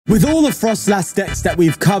With all the Froslass decks that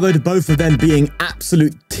we've covered, both of them being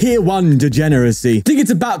absolute tier 1 degeneracy, I think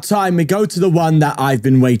it's about time we go to the one that I've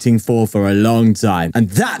been waiting for a long time. And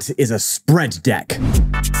that is a spread deck.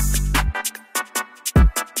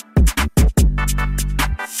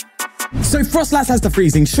 So Froslass has the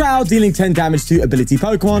Freezing Shroud, dealing 10 damage to ability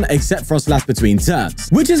Pokemon, except Froslass between turns,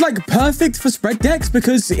 which is like perfect for spread decks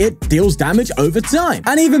because it deals damage over time.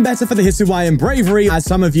 And even better for the Hisuian Braviary, as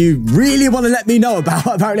some of you really want to let me know about.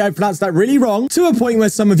 Apparently I pronounced that really wrong, to a point where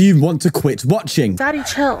some of you want to quit watching. Daddy,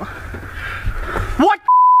 chill. What?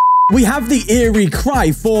 We have the eerie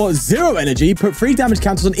cry for 0 energy. Put 3 damage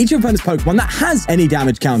counters on each opponent's Pokemon that has any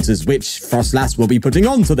damage counters, which Froslass will be putting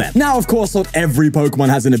onto them. Now, of course, not every Pokemon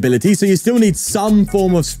has an ability, so you still need some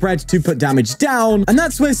form of spread to put damage down. And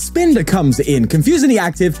that's where Spinda comes in, confusingly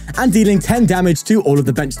active and dealing 10 damage to all of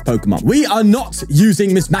the benched Pokemon. We are not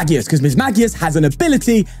using Mismagius because Mismagius has an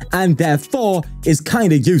ability and therefore is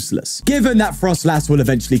kind of useless, given that Froslass will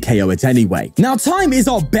eventually KO it anyway. Now, time is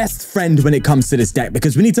our best friend when it comes to this deck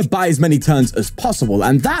because we need to buy as many turns as possible,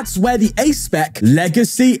 and that's where the A-Spec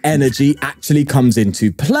Legacy Energy actually comes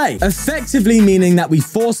into play, effectively meaning that we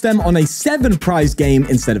force them on a 7 prize game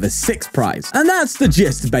instead of a 6 prize. And that's the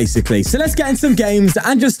gist, basically. So let's get in some games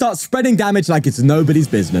and just start spreading damage like it's nobody's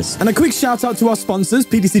business. And a quick shout out to our sponsors,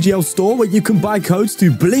 ptcgl store, where you can buy codes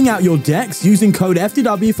to bling out your decks using code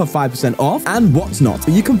FTW for 5% off and whatnot.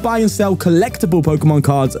 But you can buy and sell collectible Pokemon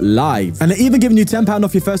cards live, and they're even giving you £10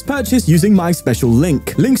 off your first purchase using my special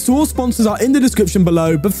link. Links to all sponsors are in the description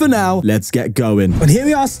below, but for now, let's get going. And here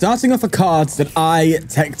we are starting off a cards that I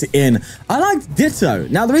teched in. I like Ditto.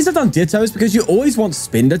 Now, the reason I've done Ditto is because you always want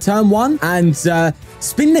Spinda turn 1, and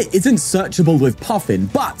Spinda isn't searchable with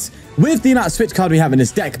Poffin, but with the amount of switch card we have in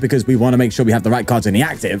this deck, because we want to make sure we have the right cards in the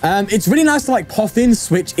active, it's really nice to like Poffin,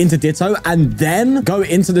 switch into Ditto, and then go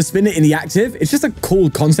into the Spinda in the active. It's just a cool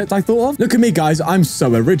concept I thought of. Look at me, guys. I'm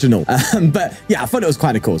so original. But yeah, I thought it was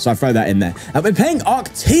kind of cool, so I throw that in there. We're playing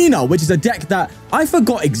Arctina, which is a deck that I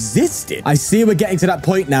forgot existed. I see we're getting to that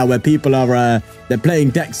point now where people are they're playing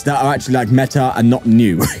decks that are actually like meta and not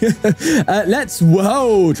new.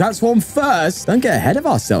 Whoa, transform first. Don't get ahead of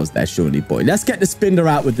ourselves there, surely, boy. Let's get the Spinda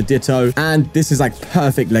out with the Ditto. And this is like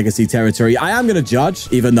perfect legacy territory. I am going to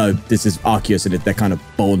judge, even though this is Arceus and they're kind of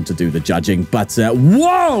born to do the judging. But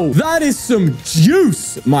whoa, that is some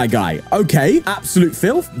juice, my guy. Okay, absolute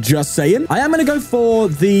filth. Just saying. I am going to go for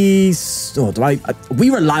the... we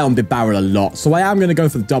rely on Bibarel a lot, so I am going to go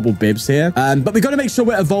for the double bibs here. But we got to make sure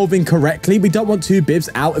we're evolving correctly. We don't want 2 bibs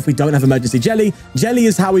out if we don't have emergency jelly. Jelly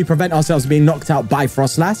is how we prevent ourselves being knocked out by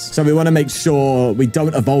Froslass. So we want to make sure we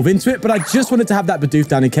don't evolve into it. But I just wanted to have that Bidoof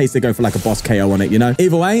down in case they go for like a boss KO on it, you know?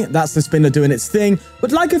 Either way, that's the Spinda doing its thing.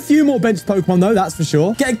 But like a few more benched Pokemon, though, that's for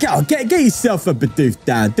sure. Get yourself a Bidoof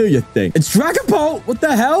down. Do your thing. It's Dragapult. What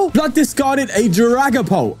the hell? Blood discarded a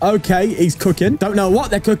Dragapult. Okay, he's cooking. Don't know what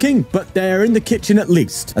they're cooking, but they're in the kitchen at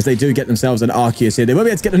least, as they do get themselves an Arceus here. They won't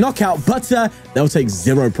be able to get the knockout, but they'll take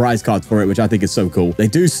 0 prize cards for it, which I think is so cool. They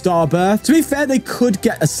do Starbirth. To be fair, they could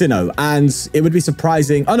get a Sinnoh, and it would be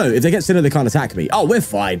surprising. Oh, no, if they get Sinnoh, they can't attack me. Oh, we're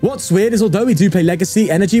fine. What's weird is, although we do play Legacy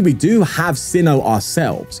Energy, we do have Sinnoh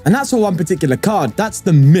ourselves. And that's for one particular card. That's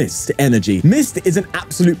the Mist Energy. Mist is an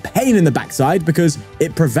absolute pain in the backside because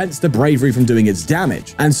it prevents the Braviary from doing its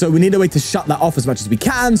damage. And so we need a way to shut that off as much as we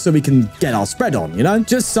can so we can get our spread on, you know?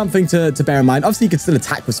 Just something to bear in mind. Obviously, you can still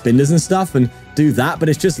attack with Spindas and stuff and do that, but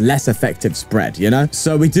it's just less effective spread, you know?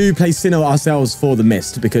 So we do play Sinnoh ourselves for the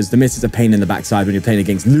Mist because the Mist is a pain in the backside when you're playing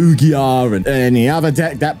against Lugia and any other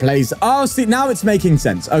deck that plays. Oh, see, now it's making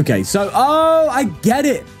sense. Okay, so, oh, I get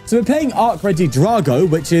it. So we're playing Arc Regidrago,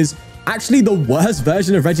 which is actually the worst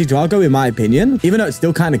version of Regidrago, in my opinion, even though it's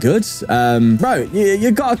still kind of good. Bro, you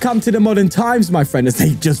gotta come to the modern times, my friend, as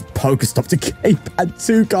they just Pokestop to Cape and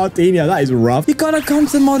 2 Gardenia. That is rough. You gotta come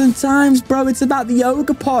to modern times, bro. It's about the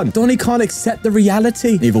Ogerpon. Donnie can't accept the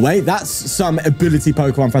reality. Either way, that's some ability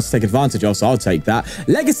Pokemon for us to take advantage of, so I'll take that.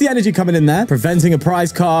 Legacy Energy coming in there, preventing a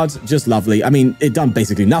prize card. Just lovely. I mean, it done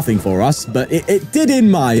basically nothing for us, but it did in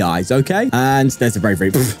my eyes, okay? And there's the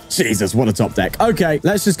Braviary. Jesus, what a top deck. Okay,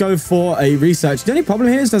 let's just go for a research. The only problem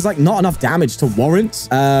here is there's like not enough damage to warrant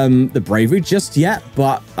the Braviary just yet,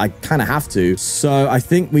 but I kind of have to. So I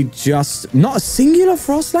think we just... Not a singular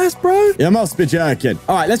Froslass, bro? You must be joking.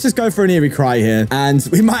 All right, let's just go for an Eerie Cry here. And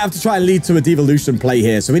we might have to try and lead to a Devolution play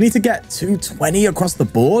here. So we need to get 220 across the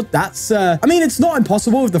board. That's... I mean, it's not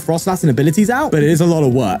impossible with the Froslass and abilities out, but it is a lot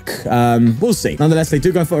of work. We'll see. Nonetheless, they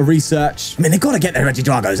do go for a research. I mean, they've got to get their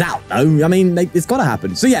Regidragos out, though. I mean, it's got to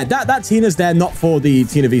happen. So yeah, that Tina's there, not for the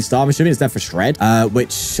Tina V Star. I'm assuming it's there for Shred,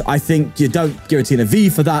 which I think you don't Giratina V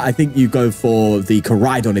for that. I think you go for the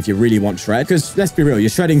Koraidon if you really want Shred, because let's be real, you're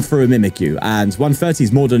shredding through a Mimikyu, and 130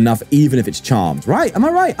 is more than enough even if it's charmed, right? Am I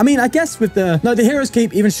right? I mean, I guess with the Hero's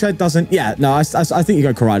Keep, even Shred doesn't. Yeah, no, I think you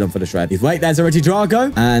go Koraidon for the Shred. Wait, there's a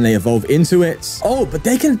Regidrago, and they evolve into it. Oh, but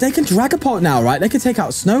they can Dragapult now, right? They can take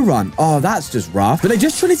out Snorunt. Oh, that's just rough. But they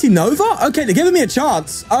just Trinity Nova? Okay, they're giving me a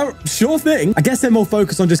chance. Oh, sure thing. I guess they're more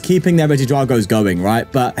focused on just keeping their Regidragos going,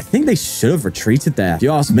 right? But I think they should have retreated there, if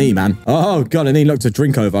you ask me, man. Oh, God, I need to look to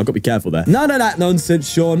drink over. I've got to be careful there. None of that nonsense,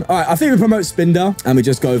 Sean. All right, I think we promote Spinda, and we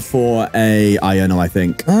just go for a Iono, I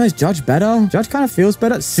think. Oh, is Judge better? Judge kind of feels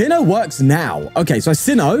better. Sinnoh works now. Okay, so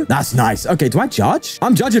Sinnoh, that's nice. Okay, do I judge?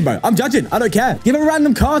 I'm judging, bro. I'm judging. I don't care. Give him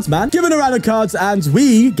random cards, man. Give him a random cards, and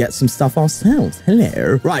we get some stuff ourselves.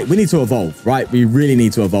 Hello. Right, we need to evolve, right? We really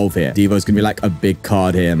need to evolve here. Devo's gonna be like a big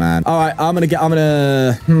card here, man. All right, no, I'm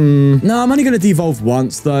only gonna devolve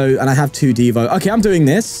once, though, and I have 2 Devo. Okay, I'm doing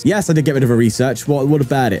this. Yes, I did get rid of a research. What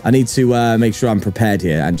about it? I need to make sure I'm prepared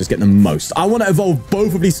here and just get the most. I want to evolve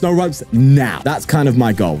both of these Snowrunts now. That's kind of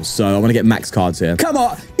my goal, so I want to get max cards here. Come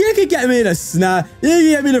on, you can get me the Snap. You can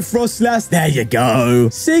get me the Froslass. There you go.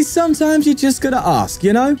 See, sometimes you just gotta ask,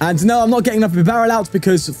 you know? And no, I'm not getting enough Bibarel out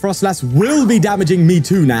because Froslass will be damaging me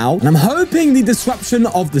too now. And I'm hoping the disruption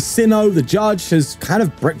of the Sinnoh, the Judge, has kind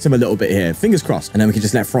of bricked him a little bit here. Fingers crossed. And then we can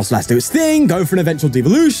just let Froslass do its thing, go for an eventual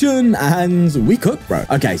Devolution, and we cook, bro.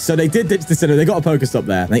 Okay, so they did ditch the Sinnoh. They got a Pokestop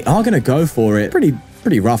there. They are going to go for it.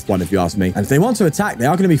 Pretty rough one, if you ask me. And if they want to attack, they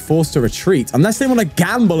are going to be forced to retreat unless they want to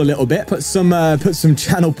gamble a little bit, put some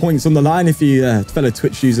channel points on the line. If you fellow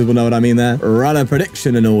Twitch users will know what I mean there. Run a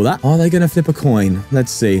prediction and all that. Are they going to flip a coin?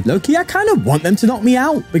 Let's see. Low-key, I kind of want them to knock me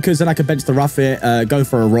out because then I could bench the Rufflet, go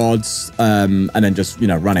for a Rods, and then just, you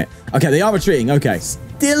know, run it. Okay, they are retreating. Okay.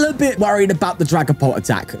 Still a bit worried about the Dragapult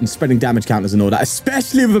attack and spreading damage counters and all that,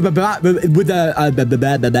 especially with the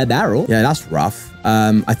barrel. Yeah, that's rough.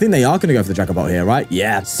 I think they are going to go for the Dragapult here, right?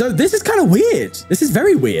 Yeah. So this is kind of weird. This is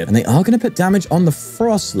very weird. And they are going to put damage on the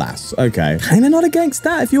Froslass. Okay. Kind of not against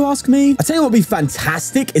that, if you ask me. I tell you what would be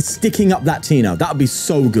fantastic is sticking up that Tino. That would be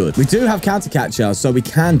so good. We do have Counter Catcher, so we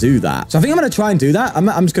can do that. So I think I'm going to try and do that. I'm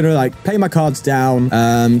just going to like play my cards down.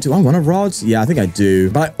 Do I want a Rods? Yeah, I think I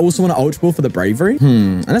do. But I also want an Ultra Ball for the Braviary.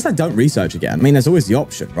 Unless I don't research again. I mean, there's always the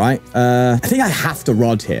option, right? I think I have to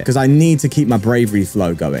Rod here because I need to keep my Braviary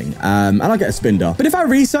flow going. And I'll get a Spinda. But if I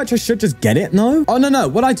research, I should just get it, no? Oh, no.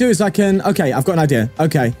 What I do is I can... Okay, I've got an idea.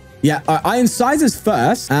 Okay. Yeah, I incisors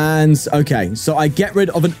first, and okay, so I get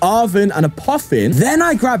rid of an Arven and a Poffin. Then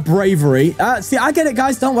I grab Braviary. See, I get it,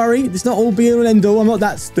 guys. Don't worry. It's not all be and end all. I'm not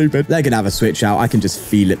that stupid. They're going to have a switch out. I can just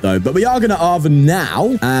feel it, though. But we are going to Arven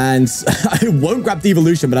now, and I won't grab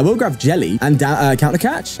Devolution, but I will grab Jelly and Counter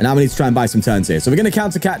Catch. And now we need to try and buy some turns here. So we're going to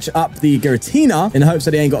Counter Catch up the Giratina in hopes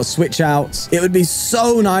that they ain't got a switch out. It would be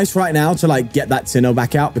so nice right now to, like, get that Sinnoh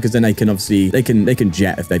back out, because then they can obviously, they can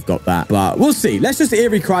jet if they've got that. But we'll see. Let's just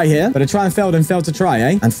Eerie Cry here. But I try and failed to try,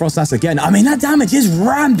 eh? And Froslass again. I mean, that damage is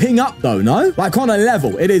ramping up, though, no? Like, on a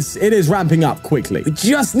level, it is ramping up quickly. We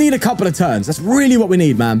just need a couple of turns. That's really what we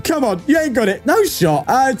need, man. Come on. You ain't got it. No shot.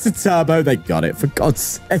 It's a turbo. They got it. For God's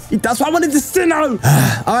sake. That's why I wanted to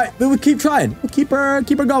Sinnoh. All right. We'll keep trying. We'll keep her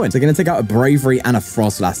going. So they're going to take out a Braviary and a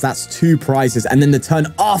Froslass. That's 2 prizes. And then the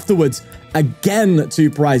turn afterwards, again, 2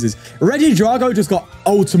 prizes. Regidrago just got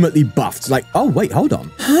ultimately buffed. Like, oh, wait, hold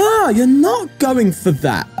on. You're not going for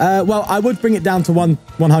that. Well, I would bring it down to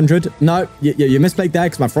 100. No, you misplayed there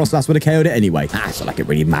because my Froslass would have KO'd it anyway. It's not like it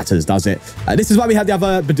really matters, does it? This is why we had the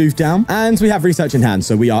other Bidoof down. And we have research in hand,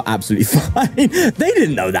 so we are absolutely fine. They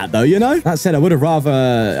didn't know that, though, you know? That said, I would have rather...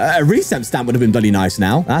 a reset stamp would have been bloody nice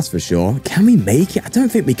now. That's for sure. Can we make it? I don't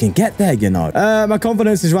think we can get there, you know. My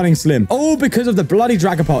confidence is running slim. All because of the bloody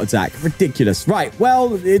Dragapult attack. Ridiculous. Right,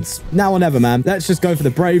 well, it's now or never, man. Let's just go for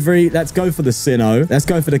the Braviary. Let's go for the Sinnoh. Let's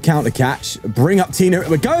go for the Counter Catch. Bring up Tina.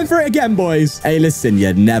 We're going for it again, boys. Hey, listen,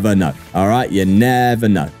 you never know. All right, you never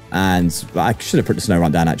know. And I should have put the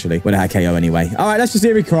Snorunt down, actually. When I had KO anyway. All right, let's just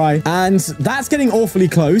Eerie Cry. And that's getting awfully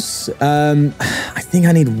close. I think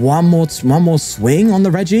I need one more swing on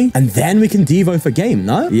the Reggie. And then we can Devo for game,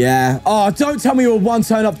 no? Yeah. Oh, don't tell me we're 1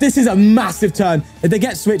 turn up. This is a massive turn. If they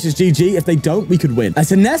get switch, it's GG. If they don't, we could win.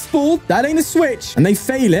 It's a Nest Ball. That ain't a switch. And they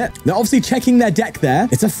fail it. They're obviously checking their deck there.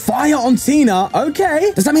 It's a fire on Tina.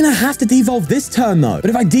 Okay. Does that mean I have to devolve this turn, though? But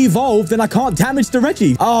if I devolve, then I can't damage the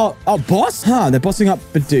Reggie. Oh, boss? They're bossing up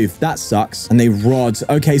Bidoof. Bidoof. That sucks. And they Rod.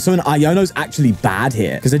 Okay, so an Iono's actually bad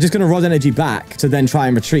here because they're just going to Rod energy back to then try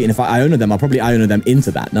and retreat. And if I Iono them, I'll probably Iono them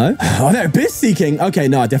into that, no? Oh, they're Abyss Seeking. Okay,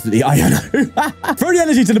 no, I definitely Iono. Throw the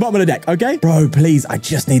energy to the bottom of the deck, okay? Bro, please, I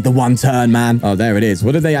just need the one turn, man. Oh, there it is.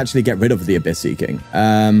 What did they actually get rid of the Abyss Seeking?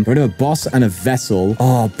 Get rid of a boss and a vessel.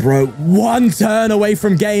 Oh, bro, one turn away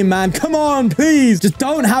from game, man. Come on, please. Just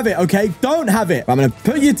don't have it, okay? Don't have it. I'm going to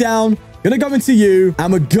put you down. Gonna go into you,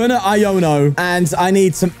 and we're gonna Iono, and I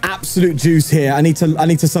need some absolute juice here. I need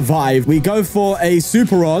to survive. We go for a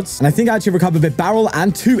Super Rods, and I think I actually recover Bibarel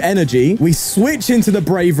and 2 energy. We switch into the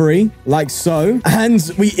Braviary, like so,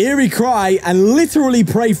 and we Eerie Cry and literally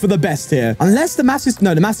pray for the best here. Unless the Mass is...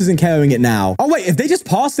 No, the Mass isn't KOing it now. Oh, wait, if they just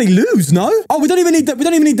pass, they lose, no? Oh, we don't even need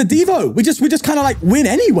the Devo. We just kind of like win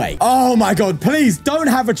anyway. Oh my God, please don't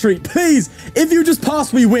have retreat. Please, if you just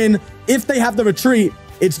pass, we win. If they have the retreat,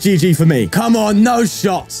 it's GG for me. Come on, no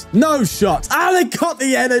shots. No shots. Ah, they got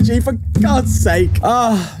the energy, for God's sake.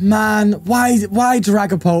 Oh, man. Why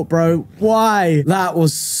Dragapult, bro? Why? That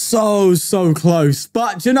was so close.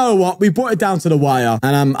 But you know what? We brought it down to the wire,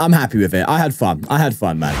 and I'm happy with it. I had fun. I had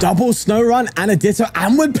fun, man. Double Snorunt and a Ditto,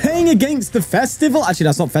 and we're playing against the Festival. Actually,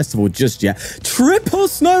 that's not Festival just yet. Triple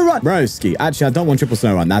Snorunt. Broski. Actually, I don't want triple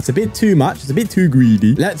Snorunt. That's a bit too much. It's a bit too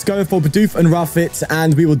greedy. Let's go for Bidoof and Rufflet,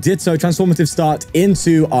 and we will Ditto Transformative Start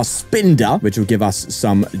into our Spinda, which will give us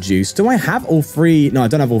some juice. Do I have all 3? No, I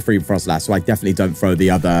don't have all 3 Froslass, so I definitely don't throw the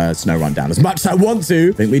other Snorunt down as much as I want to.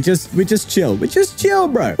 I think we just chill. We just chill,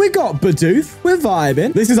 bro. We got Bidoof. We're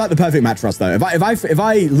vibing. This is like the perfect match for us, though. If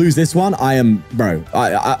I lose this one, I am, bro.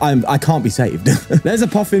 I can't be saved. There's a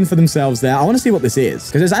Poffin for themselves there. I want to see what this is,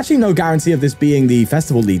 because there's actually no guarantee of this being the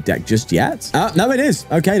Festival lead deck just yet. No, it is.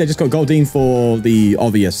 Okay, they just got Goldeen for the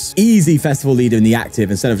obvious easy Festival leader in the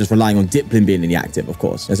active instead of just relying on Diplin being in the active, of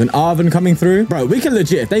course. There's an Arven coming through. Bro, we can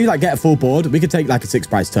legit, if they like get a full board, we could take like a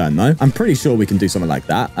 6-price turn, though. I'm pretty sure we can do something like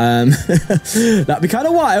that. That'd be kind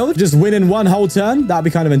of wild. Just winning one whole turn. That'd be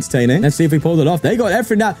kind of entertaining. Let's see if we pulled it off. They got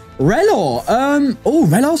everything now. Relor. Oh,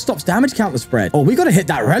 Relor stops damage counter spread. Oh, we got to hit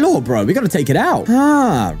that Relor, bro. We got to take it out.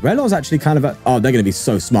 Ah, Relor's actually kind of oh, they're going to be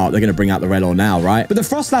so smart. They're going to bring out the Relor now, right? But the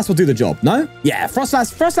Froslass will do the job, no? Yeah,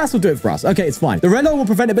 Froslass will do it for us. Okay, it's fine. The Relor will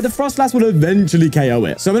prevent it, but the Froslass will eventually KO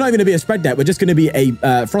it. So we're not going to be a spread deck. We're just going to be a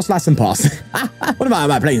Froslass and pass. What am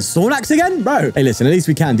I playing Snorlax again? Bro. Hey, listen, at least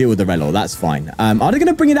we can deal with the Relor. That's fine. Are they going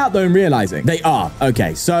to bring it out, though, and realizing? They are.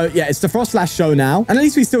 Okay, so yeah, it's the Froslass show now. And at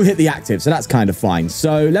least we still hit the active, so that's kind of fine.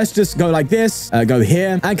 So let's just go like this, go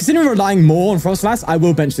here. And considering we're relying more on Froslass, I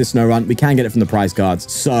will bench this Snorunt. We can get it from the prize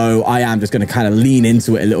cards. So I am just going to kind of lean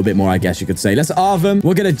into it a little bit more, I guess you could say. Let's Arven.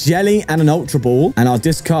 We'll get a Jelly and an Ultra Ball. And I'll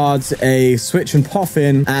discard a Switch and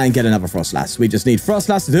Poffin and get another Froslass. We just need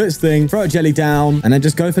Froslass to do its thing, throw a Jelly down, and then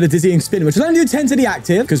just go for the Dizzying Spin, which will only do 10 to the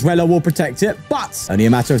active, because Relor will protect it. But only a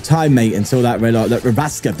matter of time, mate, until that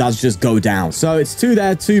Rabaska does just go down. So it's 2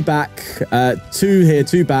 there, 2 back, 2 here,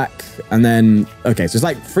 2 back, and then, okay, so it's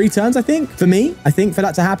like 3 turns, I think, for me, for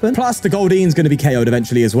that to happen. Plus, the Goldeen's going to be KO'd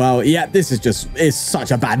eventually as well. Yeah, this is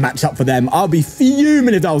such a bad matchup for them. I'll be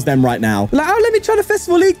fuming if that was them right now. Like, oh, let me try the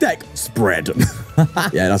Festival League deck. Spread.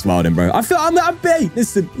 Yeah, that's wilding, bro. I feel I'm bait.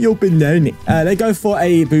 Listen, you'll be learning. They go for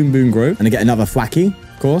a Boom Boom Groove, and they get another Thwacky.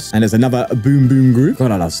 Course, and there's another Boom Boom Group.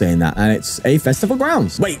 God, I love saying that. And it's a Festival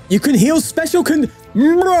Grounds. Wait, you can heal special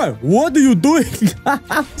bro, what are you doing?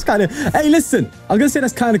 It's kind of, hey, listen, I'm gonna say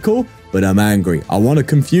that's kind of cool, but I'm angry. I want to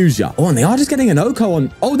confuse you. Oh, and they are just getting an Oko on.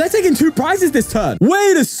 Oh, they're taking 2 prizes this turn.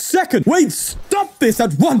 Wait a second. Wait, stop this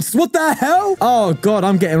at once. What the hell? Oh God,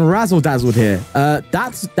 I'm getting razzle-dazzled here.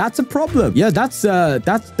 That's a problem. Yeah, that's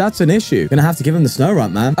an issue. Gonna have to give him the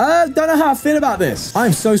Snorunt, man. Don't know how I feel about this.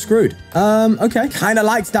 I'm so screwed. Okay. Kind of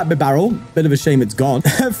liked that Bibarel. Bit of a shame it's gone.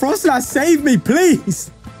 Froslass, save me, please.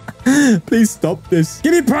 Please stop this.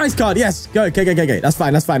 Give me a prize card. Yes. Go. Okay. That's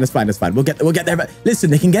fine. We'll get there. But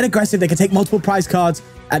listen, they can get aggressive. They can take multiple prize cards.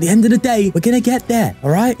 At the end of the day, we're going to get there.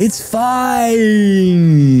 All right? It's fine.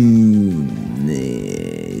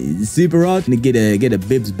 Super Rod. I'm going to get a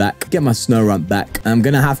Bibs back. Get my Snorunt back. I'm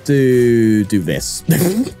going to have to do this.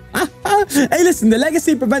 Hey, listen, the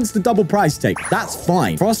Legacy prevents the double price take. That's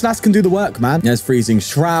fine. Froslass can do the work, man. There's Freezing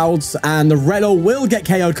Shrouds, and the Relor will get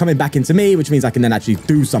KO'd coming back into me, which means I can then actually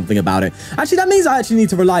do something about it. Actually, that means I actually need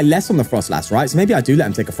to rely less on the Froslass, right? So maybe I do let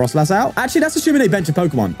him take a Froslass out. Actually, that's assuming they bench a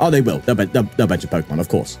Pokemon. Oh, they will. They'll bench a Pokemon, of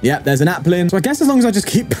course. Yeah, there's an Applin. So I guess as long as I just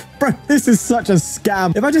keep... Bro, this is such a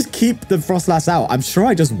scam. If I just keep the Froslass out, I'm sure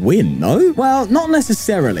I just win, no? Well, not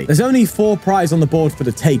necessarily. There's only 4 prize on the board for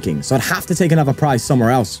the taking, so I'd have to take another prize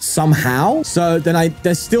somewhere else somehow. how. So then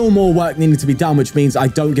there's still more work needing to be done, which means I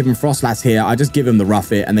don't give him Froslass here. I just give him the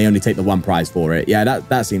Rufflet and they only take the 1 prize for it. Yeah,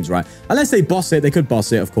 that seems right. Unless they boss it. They could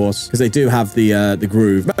boss it, of course, because they do have the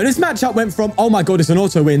groove. But this matchup went from, oh my god, it's an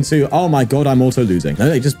auto win to, oh my god, I'm auto losing. No,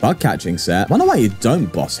 they just bug catching set. Wonder why you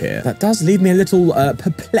don't boss here. That does leave me a little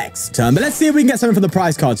perplexed. But let's see if we can get something from the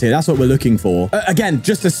prize cards here. That's what we're looking for. Again,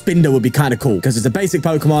 just a Spinda would be kind of cool because it's a basic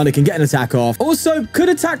Pokemon. It can get an attack off. Also, could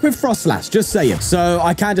attack with Froslass, just saying. So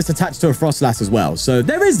I can just attach to a Froslass as well. So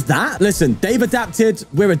there is that. Listen, they've adapted.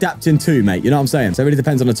 We're adapting too, mate. You know what I'm saying? So it really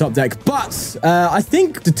depends on the top deck. But I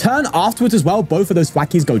think the turn afterwards as well, both of those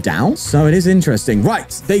Thwackies go down. So it is interesting. Right.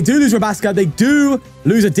 They do lose Rabaska. They do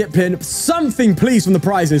lose a Diplin. Something, please, from the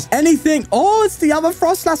prizes. Anything. Oh, it's the other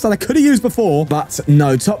Froslass that I could have used before. But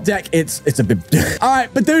no, top deck, it's a bit... All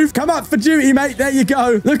right, Bidoof, come up for duty, mate. There you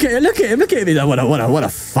go. Look at him. Look at him. Look at him. What a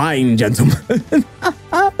fine gentleman.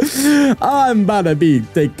 I'm about to be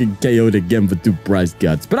taking KO'd again for 2 prize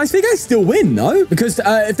cards. But I think I still win, no? Because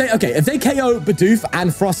if they KO Bidoof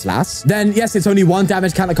and Froslass, then yes, it's only 1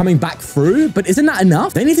 damage counter coming back through. But isn't that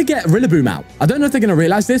enough? They need to get Rillaboom out. I don't know if they're going to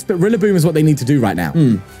realize this, but Rillaboom is what they need to do right now.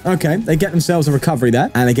 Okay, they get themselves a recovery there,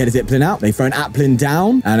 and they get a Diplin out. They throw an Applin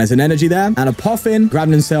down, and there's an energy there, and a Poffin,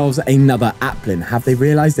 grabbing themselves another Applin. Have they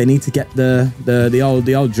realized they need to get the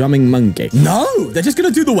old drumming monkey? No, they're just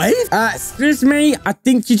gonna do the wave. Excuse me, I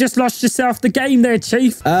think you just lost yourself the game there,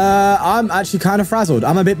 Chief. I'm actually kind of frazzled.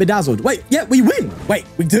 I'm a bit bedazzled. Wait, yeah, we win. Wait,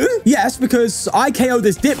 we do? Yes, because I KO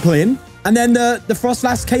this Diplin. And then the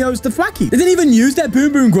Froslass KOs the Thwacky. They didn't even use their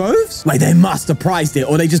Boom Boom Groves? Wait, they must have prized it,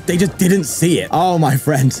 or they just didn't see it. Oh, my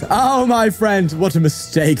friend. Oh, my friend. What a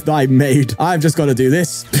mistake that I made. I've just got to do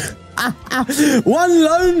this. 1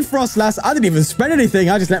 lone Froslass. I didn't even spread anything.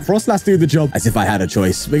 I just let Froslass do the job as if I had a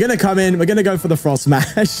choice. We're going to come in. We're going to go for the Frost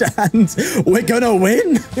Smash and we're going to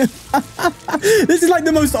win. This is like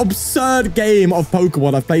the most absurd game of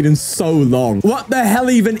Pokemon I've played in so long. What the hell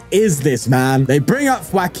even is this, man? They bring up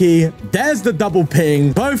Thwacky. There's the double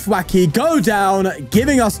ping. Both Thwacky go down,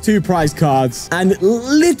 giving us 2 prize cards. And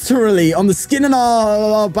literally on the skin of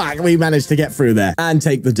our back, we managed to get through there and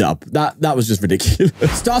take the dub. That was just ridiculous.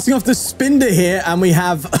 Starting off the Spinda here, and we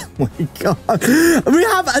have, oh my god, we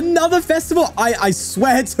have another festival. I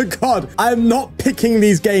swear to God, I'm not picking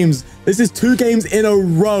these games. This is 2 games in a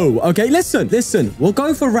row. Okay, listen, we'll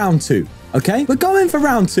go for round 2. Okay, we're going for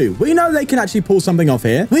round 2. We know they can actually pull something off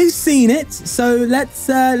here. We've seen it, so let's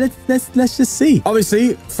just see.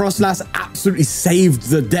 Obviously, Froslass absolutely saved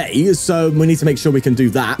the day, so we need to make sure we can do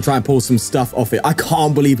that. Try and pull some stuff off it. I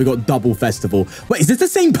can't believe we got double festival. Wait, is this the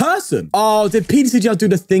same person? Oh, did ptcgl do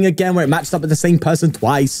the thing again where it matched up with the same person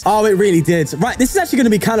twice? Oh, it really did. Right, this is actually going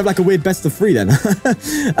to be kind of like a weird best of 3 then.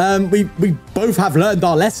 We both have learned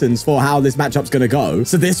our lessons for how this matchup's going to go,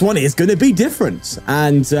 so this one is going to be different,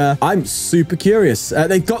 and I'm super curious.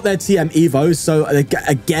 They've got their TM Evo, so they're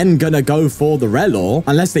again gonna go for the Relor.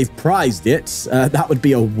 Unless they've prized it. That would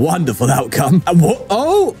be a wonderful outcome.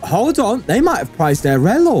 Oh, hold on. They might have prized their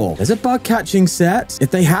Relor. There's a bug catching set.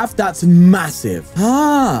 If they have, that's massive.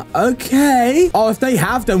 Ah, okay. Oh, if they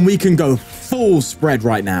have, then we can go full spread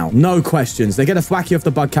right now. No questions. They get a Thwacky off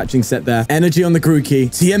the bug catching set there. Energy on the Grookey.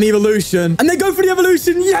 TM Evolution. And they go for the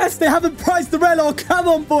Evolution. Yes, they haven't prized the Relor. Come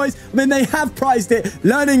on, boys. I mean, they have prized it.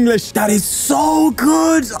 Learn English. That is so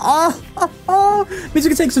good. Means we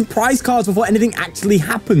can take some prize cards before anything actually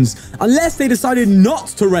happens. Unless they decided not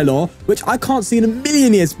to Relor, which I can't see in a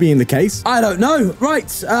million years being the case. I don't know.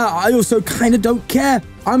 Right. I also kind of don't care.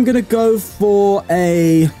 I'm going to go for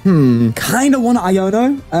a, kind of want an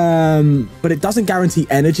Iono, but it doesn't guarantee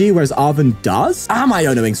energy, whereas Arven does. I'm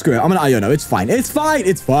Ionoing. Screw it. I'm an Iono. It's fine. It's fine.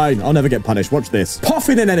 It's fine. I'll never get punished. Watch this.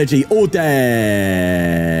 Poffin and energy all day.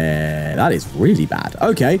 That is really bad.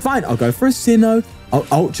 Okay, fine. I'll go for a Sinnoh. I'll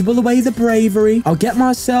Ultra Ball away the Braviary. I'll get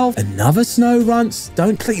myself another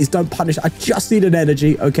Snorunt. Please don't punish. I just need an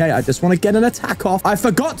energy. Okay, I just want to get an attack off. I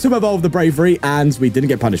forgot to evolve the Braviary and we didn't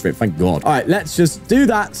get punished for it. Thank God. All right, let's just do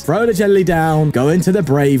that. Throw the jelly down. Go into the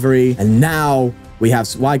Braviary. And now we have...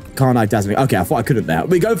 Why can't I dazzle? Okay, I thought I couldn't there.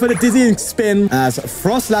 We go for the dizzying spin as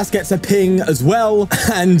Froslass gets a ping as well.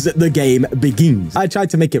 And the game begins. I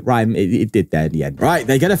tried to make it rhyme. It did there in the end. Right,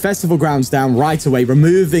 they get a Festival Grounds down right away,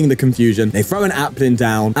 removing the confusion. They throw an Applin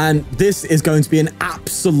down. And this is going to be an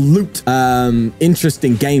absolute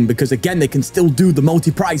interesting game because, again, they can still do the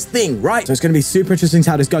multi-prize thing, right? So it's going to be super interesting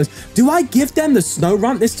how this goes. Do I give them the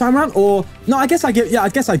Snorunt this time around? Or... No, I guess I give... Yeah, I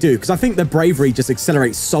guess I do. Because I think the Braviary just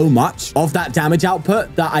accelerates so much of that damage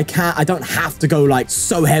output that I don't have to go like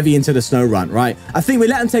so heavy into the Snorunt, right? I think we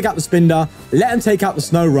let him take out the Spinda, let him take out the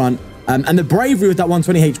Snorunt, And the Braviary with that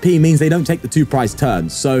 120 HP means they don't take the 2 prize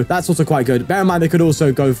turns. So that's also quite good. Bear in mind, they could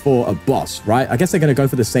also go for a boss, right? I guess they're going to go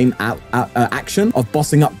for the same action of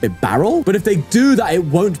bossing up Bibarel. But if they do that, it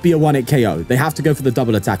won't be a 1-hit KO. They have to go for the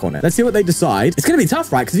double attack on it. Let's see what they decide. It's going to be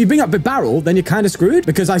tough, right? Because if you bring up Bibarel, then you're kind of screwed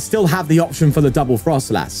because I still have the option for the double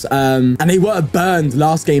Froslass. And they were burned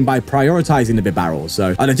last game by prioritizing the Bibarel.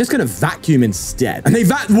 So they're just going to vacuum instead. And they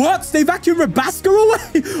vacuum Rabasca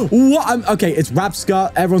away? What? Okay, it's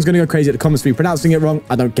Rabsca. Everyone's going to go crazy at the comments for me pronouncing it wrong.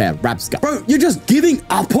 I don't care. Rabsca. Bro, you're just giving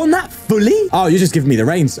up on that fully? Oh, you're just giving me the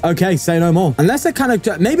reins. Okay, say no more. Unless they're kind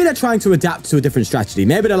of, maybe they're trying to adapt to a different strategy.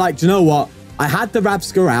 Maybe they're like, do you know what? I had the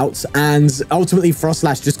Rabsca out and ultimately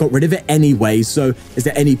Froslass just got rid of it anyway. So is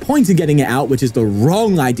there any point in getting it out, which is the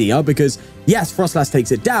wrong idea because yes, Froslass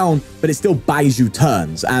takes it down, but it still buys you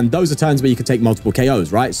turns. And those are turns where you can take multiple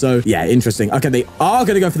KOs, right? So yeah, interesting. Okay, they are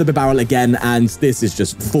going to go for the Bibarel again. And this is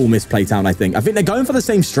just full misplay town, I think. I think they're going for the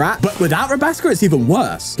same strat, but without Rabasca, it's even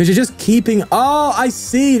worse because you're just keeping... Oh, I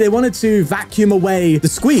see. They wanted to vacuum away the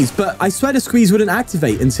squeeze, but I swear the squeeze wouldn't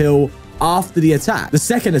activate until after the attack. The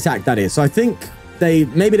second attack, that is. So I think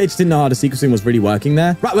maybe they just didn't know how the sequencing was really working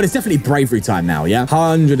there. Right, well, it's definitely Braviary time now, yeah?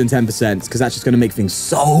 110%, because that's just going to make things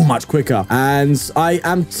so much quicker. And I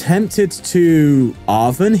am tempted to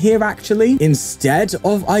Arven here, actually, instead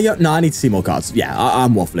of Iono. No, I need to see more cards. Yeah,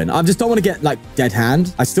 I'm waffling. I just don't want to get, like, dead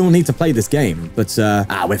hand. I still need to play this game. But,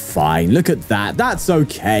 we're fine. Look at that. That's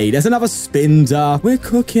okay. There's another Spinda. We're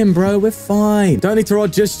cooking, bro. We're fine. Don't need to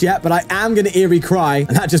rod just yet, but I am going to eerie cry.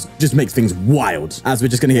 And that just makes things wild, as we're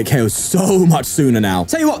just going to get KO so much sooner now.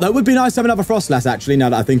 Tell you what, though, it would be nice to have another Froslass, actually, now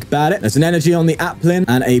that I think about it. There's an energy on the Applin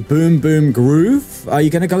and a Boom Boom Groove. Are you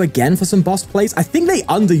going to go again for some boss plays? I think they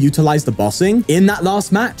underutilized the bossing in that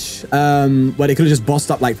last match, where they could have just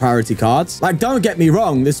bossed up, like, priority cards. Like, don't get me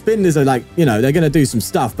wrong. The Spinders are, like, you know, they're going to do some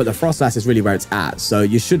stuff, but the Froslass is really where it's at. So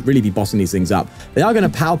you should really be bossing these things up. They are going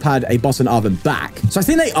to power pad a boss and Arven back. So I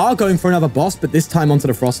think they are going for another boss, but this time onto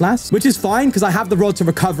the Froslass, which is fine because I have the rod to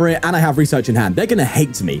recover it and I have research in hand. They're going to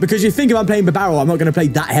hate me because you think if I'm playing Bibarel, I'm not going to play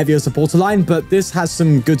that heavier supporter line, but this has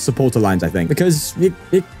some good supporter lines, I think, because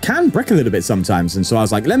it can brick a little bit sometimes. And so I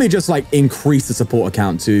was like, let me just like increase the support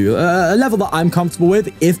account to a level that I'm comfortable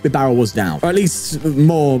with if Bibarel was down, or at least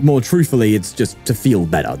more truthfully, it's just to feel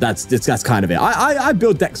better. That's kind of it. I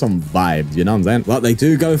build decks on vibes, you know what I'm saying? Well, they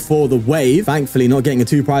do go for the wave, thankfully not getting a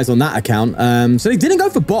 2 prize on that account. So they didn't go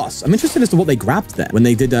for boss. I'm interested as to what they grabbed there when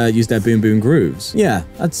they did use their Boom Boom Grooves. Yeah,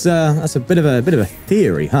 that's a bit of a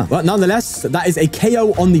theory, huh? But nonetheless, that is a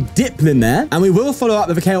KO on the Diplin there, and we will follow up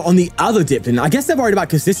with a KO on the other Diplin. I guess they're worried about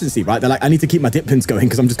consistency, right? They're like, I need to keep my Diplins going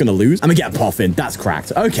because I'm just gonna lose. I'm gonna get a Poffin. That's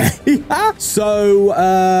cracked. Okay. So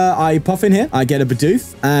I Poffin here. I get a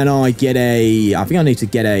Bidoof, and I get a... I think I need to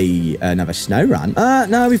get another Snorunt.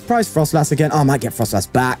 No, we've priced Froslass again. Oh, I might get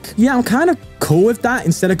Froslass back. Yeah, I'm kind of cool with that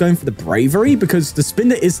instead of going for the Braviary because the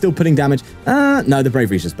Spinda is still putting damage. No, the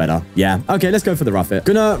Braviary is just better. Yeah. Okay, let's go for the Rufflet.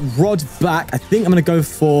 Gonna rod back. I think I'm gonna go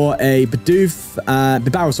for a Bidoof,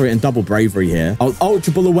 Bibarel, sorry, and double Braviary here. I'll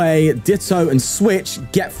Ultra Ball away, Ditto, and Switch.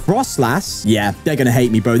 Get Froslass. Yeah, they're gonna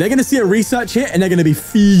hate me, bro. They're gonna see a research hit, and they're gonna be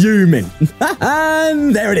fuming.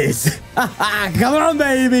 And there it is. Come on,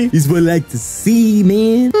 baby. These would like to see,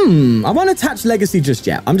 man. I won't attach Legacy just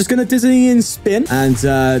yet. I'm just gonna Disney and spin and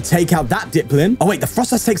take out that Diplin. Oh, wait, the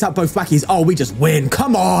Froslass takes out both Wackies. Oh, we just win.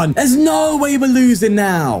 Come on. There's no way we're losing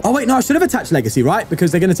now. Oh, wait, no, I should have attached Legacy, right?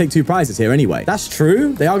 Because they're gonna take 2 prizes here anyway. That's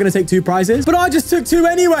true. They are gonna take 2 prizes, but I just took 2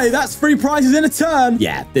 anyway. That's 3 prizes in a turn.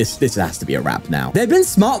 Yeah, this has to be a wrap now. They've been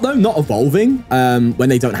smart, though, not evolving when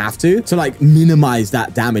they don't have to like, minimize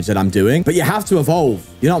that damage that I'm doing. But you have to evolve.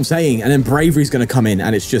 You know what I'm saying? And then Braviary's going to come in,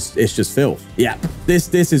 and it's just filth. Yeah,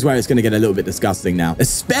 this is where it's going to get a little bit disgusting now.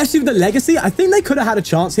 Especially with the Legacy. I think they could have had a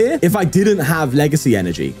chance here if I didn't have Legacy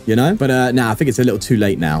energy, you know? But nah, I think it's a little too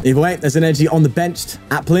late now. Either way, there's an energy on the benched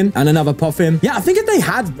Applin and another Poffin. Yeah, I think if they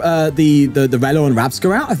had the Relo and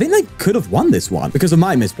Rabsca out, I think they could have won this one because of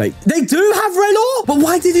my misplay. They do have Relo, but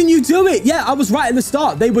why didn't you do it? Yeah, I was right at the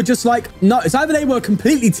start. They were just like, no, it's either they were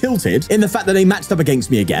completely tilted in the fact that they matched up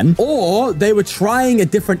against me again, or they were trying a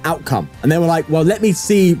different outcome. And they were like, well, let me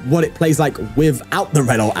see what it plays like without the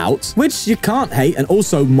Relo out, which you can't hate. And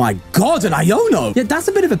also, my God, an Iono. Yeah, that's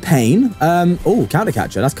a bit of a pain. Oh, counter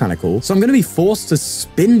catcher. That's kind of cool. So I'm going to be forced to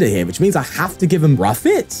Spinda here, which means I have to give him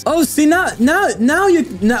Rufflet. Oh, see, now you...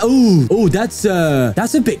 Oh, that's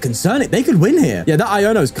a bit concerning. They could win here. Yeah, that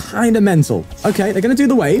Iono is kind of mental. Okay, they're going to do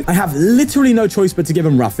the wave. I have literally no choice but to give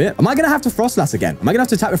him Rufflet. Am I going to have to Froslass again? Am I going to have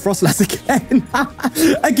to attack with Froslass again?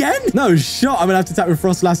 Again? No shot. I'm going to have to attack with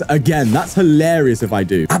Froslass again. That's hilarious if I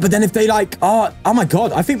do. But then if they like, oh my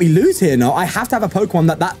God, I think we lose here now. I have to have a Pokemon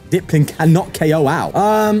that Dipplin cannot KO out.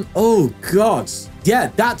 Oh God.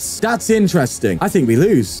 Yeah, that's interesting. I think we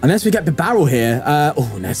lose. Unless we get Bibarel here.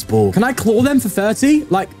 Oh, Nest Ball. Can I claw them for 30?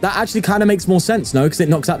 Like, that actually kind of makes more sense, no? Because it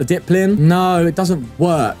knocks out the Dipplin. No, it doesn't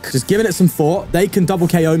work. Just giving it some thought. They can double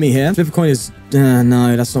KO me here. Flip a coin is...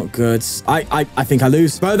 no, that's not good. I think I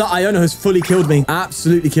lose. Bro, that Iono has fully killed me.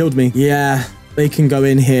 Absolutely killed me. Yeah. They can go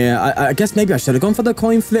in here. I guess maybe I should have gone for the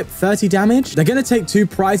coin flip. 30 damage. They're going to take 2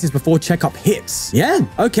 prizes before checkup hits. Yeah.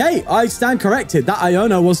 Okay. I stand corrected. That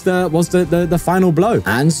Iono was the final blow.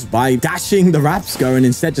 And by dashing the Rapsco and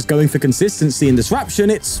instead just going for consistency and disruption,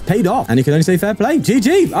 it's paid off. And you can only say fair play.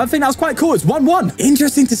 GG. I think that was quite cool. It's 1-1.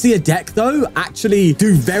 Interesting to see a deck, though, actually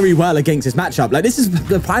do very well against this matchup. Like, this is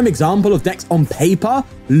the prime example of decks on paper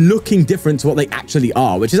looking different to what they actually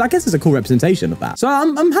are, which is, I guess, is a cool representation of that. So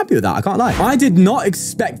I'm happy with that. I can't lie. I did not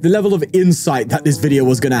expect the level of insight that this video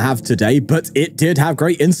was going to have today, but it did have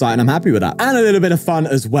great insight, and I'm happy with that. And a little bit of fun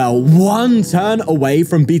as well. 1 turn away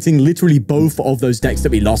from beating literally both of those decks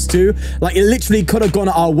that we lost to. Like, it literally could have gone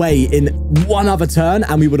our way in 1 other turn,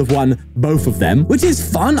 and we would have won both of them, which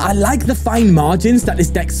is fun. I like the fine margins that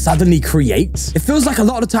this deck suddenly creates. It feels like a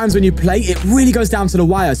lot of times when you play, it really goes down to the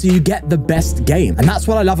wire, so you get the best game. And that's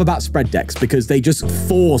what I love about spread decks, because they just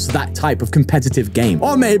force that type of competitive game.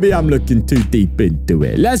 Or maybe I'm looking too deep into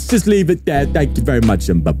it. Let's just leave it there. Thank you very much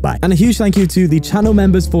and bye-bye. And a huge thank you to the channel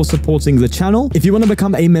members for supporting the channel. If you want to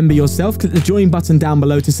become a member yourself, click the join button down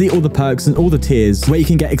below to see all the perks and all the tiers where you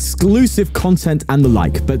can get exclusive content and the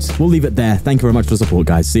like. But we'll leave it there. Thank you very much for the support,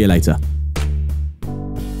 guys. See you later.